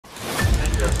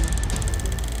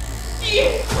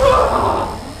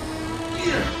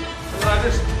I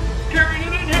just carried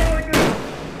it in here like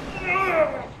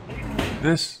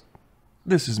this.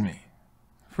 This is me.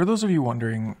 For those of you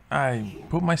wondering, I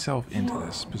put myself into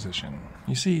this position.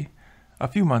 You see, a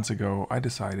few months ago, I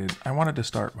decided I wanted to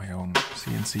start my own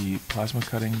CNC plasma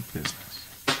cutting business.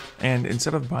 And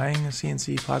instead of buying a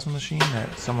CNC plasma machine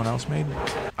that someone else made,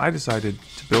 I decided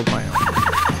to build my own.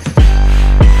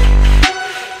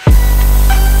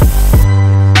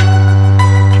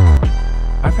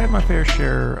 I've had my fair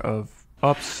share of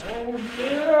ups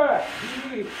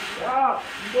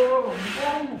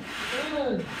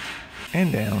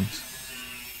and downs.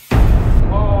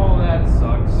 Oh, that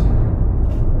sucks.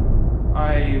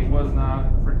 I was not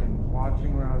freaking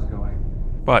watching where I was going.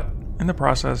 But in the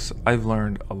process, I've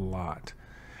learned a lot.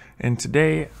 And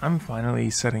today, I'm finally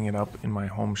setting it up in my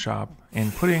home shop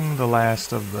and putting the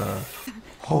last of the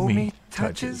homey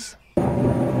touches.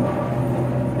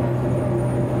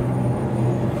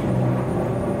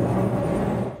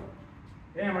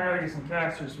 Damn, I gotta get some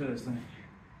casters for this thing.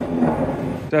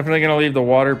 Definitely gonna leave the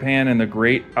water pan and the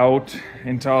grate out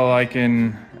until I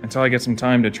get some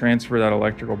time to transfer that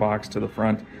electrical box to the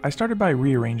front. I started by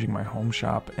rearranging my home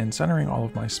shop and centering all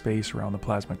of my space around the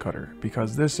plasma cutter,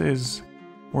 because this is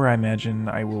where I imagine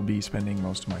I will be spending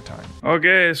most of my time.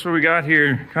 Okay, so what we got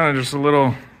here, kind of just a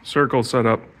little circle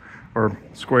setup, or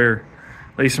square.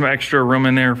 Leave some extra room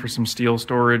in there for some steel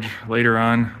storage later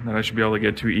on that I should be able to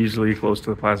get to easily close to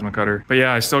the plasma cutter. But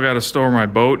yeah, I still got to store my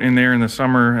boat in there in the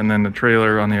summer and then the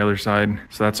trailer on the other side.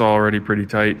 So that's already pretty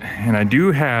tight. And I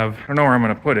do have, I don't know where I'm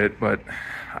going to put it, but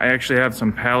I actually have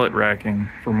some pallet racking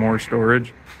for more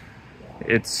storage.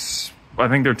 I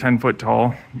think they're 10 foot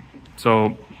tall.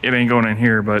 So it ain't going in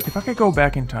here, but if I could go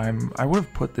back in time, I would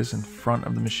have put this in front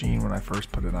of the machine when I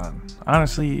first put it on.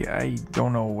 Honestly, I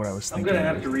don't know what I was thinking. I'm gonna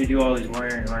have to redo all these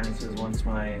wiring harnesses once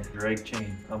my drag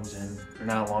chain comes in. They're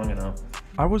not long enough.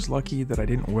 I was lucky that I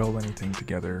didn't weld anything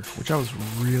together, which I was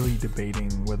really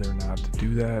debating whether or not to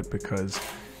do that because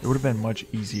it would have been much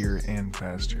easier and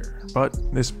faster. But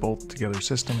this bolt together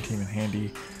system came in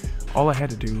handy. All I had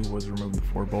to do was remove the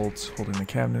 4 bolts holding the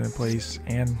cabinet in place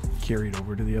and carry it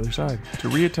over to the other side. To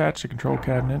reattach the control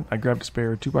cabinet, I grabbed a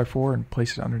spare 2x4 and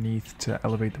placed it underneath to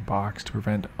elevate the box to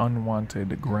prevent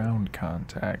unwanted ground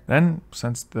contact. Then,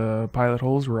 since the pilot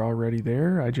holes were already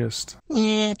there, I just...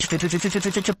 boom.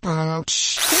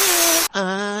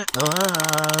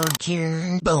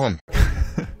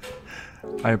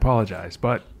 I apologize,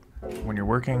 but when you're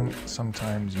working,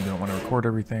 sometimes you don't want to record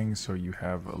everything, so you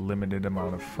have a limited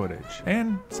amount of footage.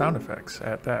 And sound effects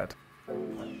at that.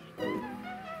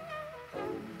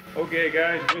 okay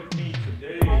guys, with me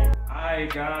today, I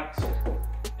got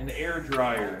an air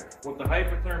dryer. What the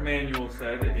Hypertherm manual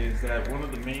said is that one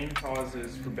of the main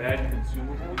causes for bad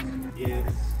consumables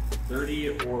is dirty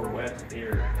or wet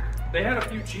air. They had a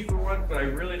few cheaper ones, but I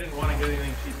really didn't want to get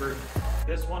anything cheaper.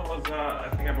 This one was, I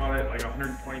think I bought it like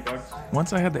 120 bucks.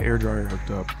 Once I had the air dryer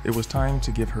hooked up, it was time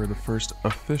to give her the first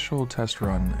official test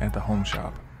run at the home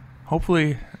shop.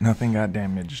 Hopefully, nothing got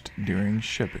damaged during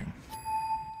shipping.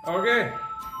 Okay,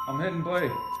 I'm hitting play.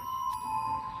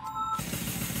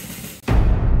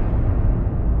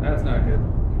 That's not good.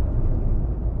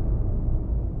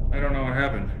 I don't know what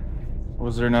happened.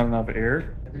 Was there not enough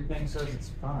air? Everything says it's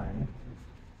fine.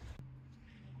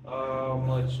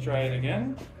 Let's try it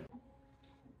again.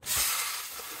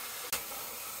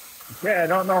 Yeah, I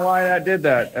don't know why I did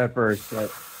that at first,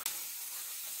 but...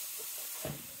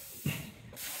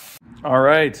 All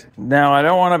right, now I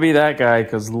don't want to be that guy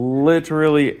because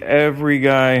literally every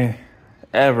guy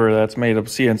ever that's made a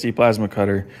CNC plasma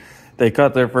cutter, they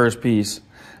cut their first piece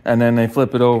and then they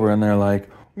flip it over and they're like,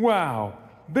 wow,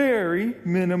 very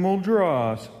minimal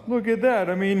dross. Look at that.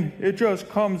 I mean, it just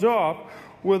comes off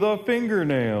with a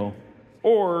fingernail.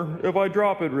 Or if I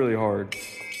drop it really hard.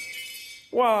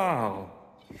 Wow.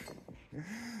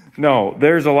 No,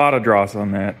 there's a lot of dross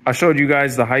on that. I showed you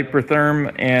guys the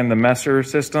Hypertherm and the Messer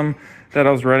system that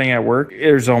I was running at work.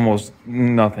 There's almost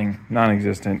nothing,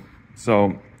 non-existent.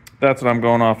 So that's what I'm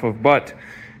going off of. But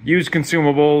use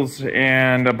consumables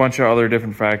and a bunch of other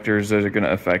different factors that are going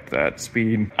to affect that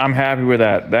speed. I'm happy with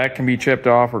that. That can be chipped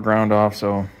off or ground off,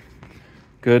 so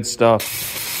good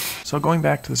stuff. So going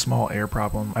back to the small air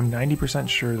problem, I'm 90%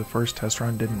 sure the first test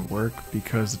run didn't work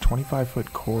because the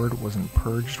 25-foot cord wasn't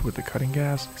purged with the cutting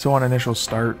gas, so on initial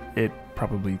start, it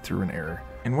probably threw an error.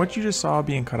 And what you just saw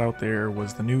being cut out there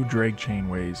was the new drag chain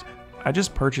ways. I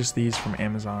just purchased these from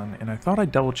Amazon, and I thought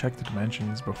I'd double check the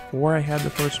dimensions before I had the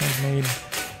first ones made,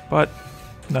 but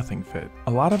nothing fit.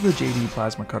 A lot of the JD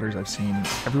plasma cutters I've seen,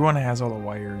 everyone has all the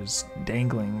wires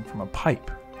dangling from a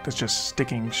pipe. that's just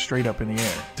sticking straight up in the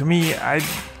air. To me, I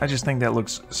just think that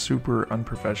looks super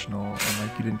unprofessional and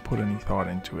like you didn't put any thought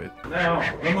into it. Now,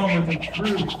 the moment it's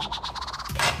through,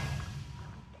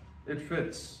 it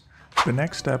fits. The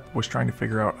next step was trying to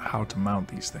figure out how to mount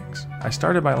these things. I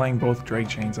started by laying both drag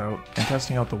chains out and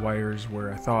testing out the wires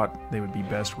where I thought they would be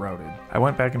best routed. I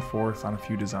went back and forth on a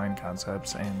few design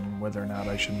concepts and whether or not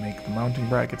I should make the mounting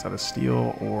brackets out of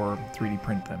steel or 3D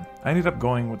print them. I ended up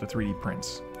going with the 3D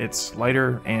prints. It's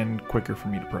lighter and quicker for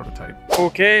me to prototype.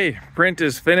 Okay, print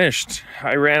is finished.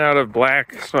 I ran out of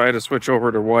black, so I had to switch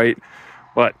over to white,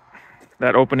 but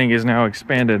that opening is now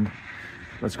expanded.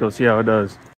 Let's go see how it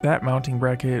does. That mounting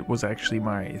bracket was actually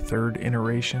my third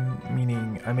iteration,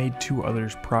 meaning I made 2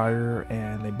 others prior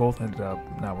and they both ended up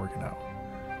not working out.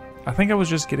 I think I was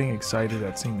just getting excited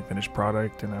at seeing the finished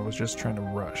product and I was just trying to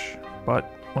rush.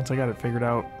 But once I got it figured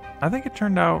out, I think it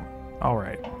turned out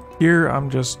alright. Here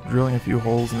I'm just drilling a few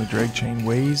holes in the drag chain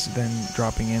ways, then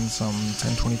dropping in some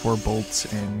 1024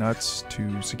 bolts and nuts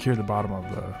to secure the bottom of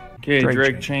the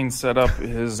drag chain setup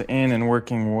is in and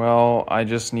working well. I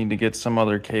just need to get some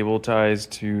other cable ties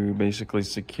to basically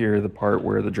secure the part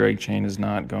where the drag chain is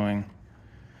not going.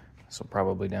 So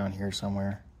probably down here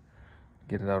somewhere.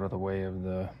 Get it out of the way of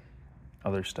the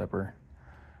other stepper.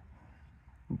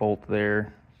 Bolt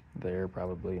there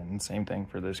probably, and same thing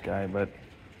for this guy. But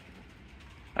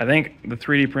I think the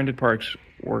 3D printed parts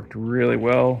worked really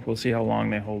well. We'll see how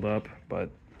long they hold up, but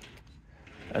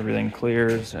everything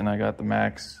clears and I got the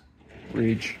max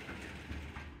reach.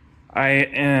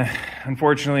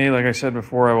 Unfortunately, like I said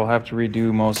before, I will have to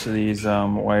redo most of these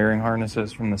wiring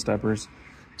harnesses from the steppers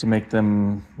to make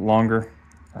them longer.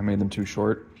 I made them too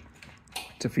short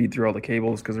to feed through all the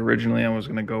cables because originally I was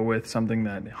going to go with something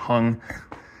that hung,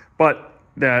 but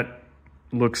that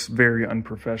looks very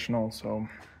unprofessional, so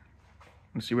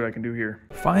let's see what I can do here.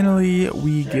 Finally,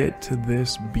 we get to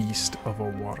this beast of a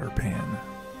water pan.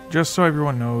 Just so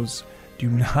everyone knows, do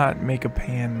not make a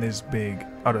pan this big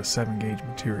out of 7-gauge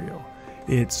material.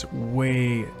 It's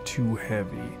way too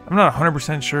heavy. I'm not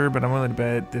 100% sure, but I'm willing to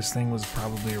bet this thing was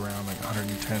probably around like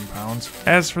 110 pounds.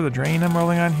 As for the drain I'm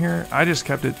rolling on here, I just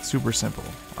kept it super simple.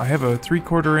 I have a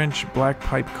 3/4 inch black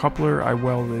pipe coupler I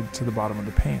welded to the bottom of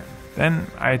the pan. Then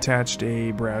I attached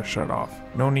a brass shutoff.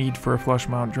 No need for a flush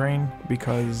mount drain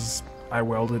because I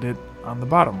welded it on the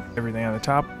bottom. Everything on the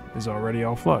top is already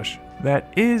all flush.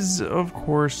 That is, of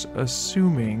course,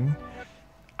 assuming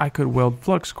I could weld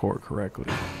flux core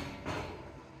correctly.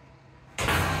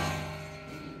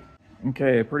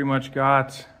 Okay, I pretty much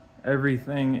got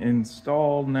everything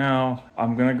installed now.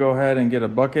 I'm gonna go ahead and get a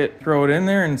bucket, throw it in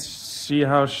there and see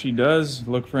how she does,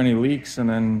 look for any leaks and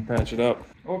then patch it up.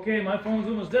 Okay, my phone's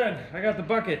almost dead. I got the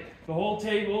bucket. The whole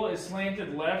table is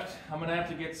slanted left. I'm gonna have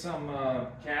to get some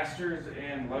casters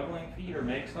and leveling feet or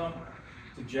make some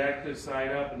to jack this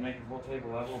side up and make the whole table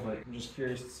level, but I'm just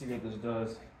curious to see what this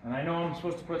does. And I know I'm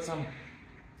supposed to put some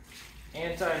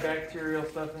antibacterial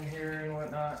stuff in here and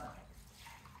whatnot.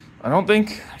 I don't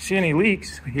think I see any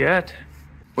leaks yet,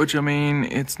 which I mean,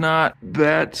 it's not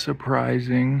that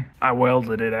surprising. I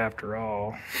welded it after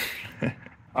all.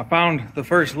 I found the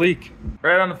first leak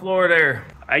right on the floor there.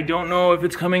 I don't know if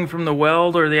it's coming from the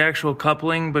weld or the actual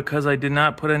coupling because I did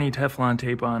not put any Teflon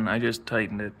tape on. I just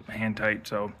tightened it hand tight.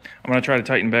 So I'm gonna try to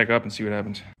tighten back up and see what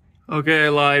happens. Okay, I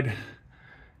lied.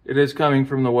 It is coming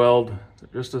from the weld.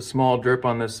 Just a small drip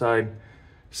on this side.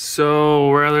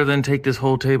 So rather than take this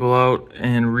whole table out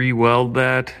and re-weld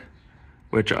that,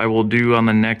 which I will do on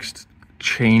the next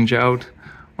change out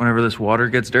whenever this water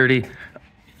gets dirty,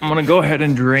 I'm gonna go ahead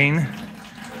and drain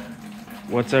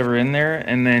what's ever in there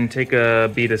and then take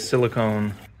a bead of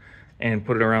silicone and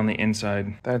put it around the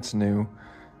inside. That's new.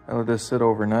 I let this sit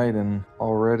overnight and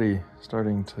already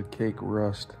starting to cake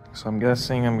rust. So I'm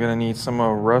guessing I'm gonna need some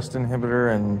rust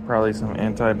inhibitor and probably some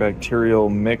antibacterial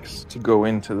mix to go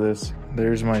into this.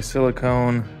 There's my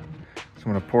silicone. So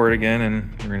I'm gonna pour it again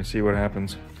and we're gonna see what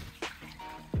happens.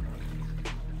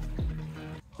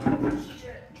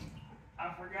 Shit, I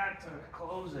forgot to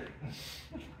close it.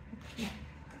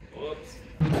 Whoops.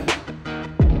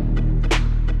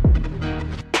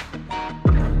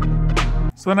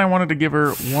 So then I wanted to give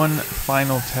her one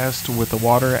final test with the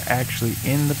water actually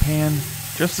in the pan,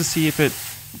 just to see if it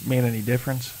made any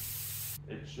difference.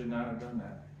 It should not have done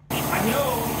that. I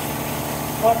know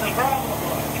what the problem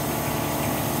was.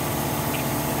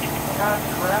 I got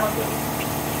to ground it.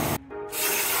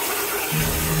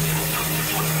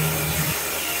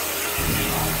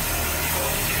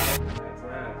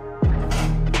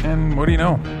 And what do you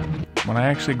know? When I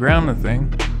actually ground the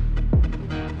thing,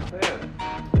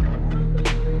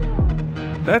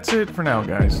 that's it for now,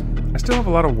 guys. I still have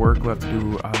a lot of work left to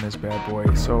do on this this bad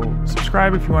boy, so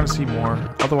subscribe if you want to see more.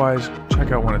 Otherwise,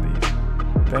 check out one of these.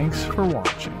 Thanks for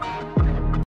watching.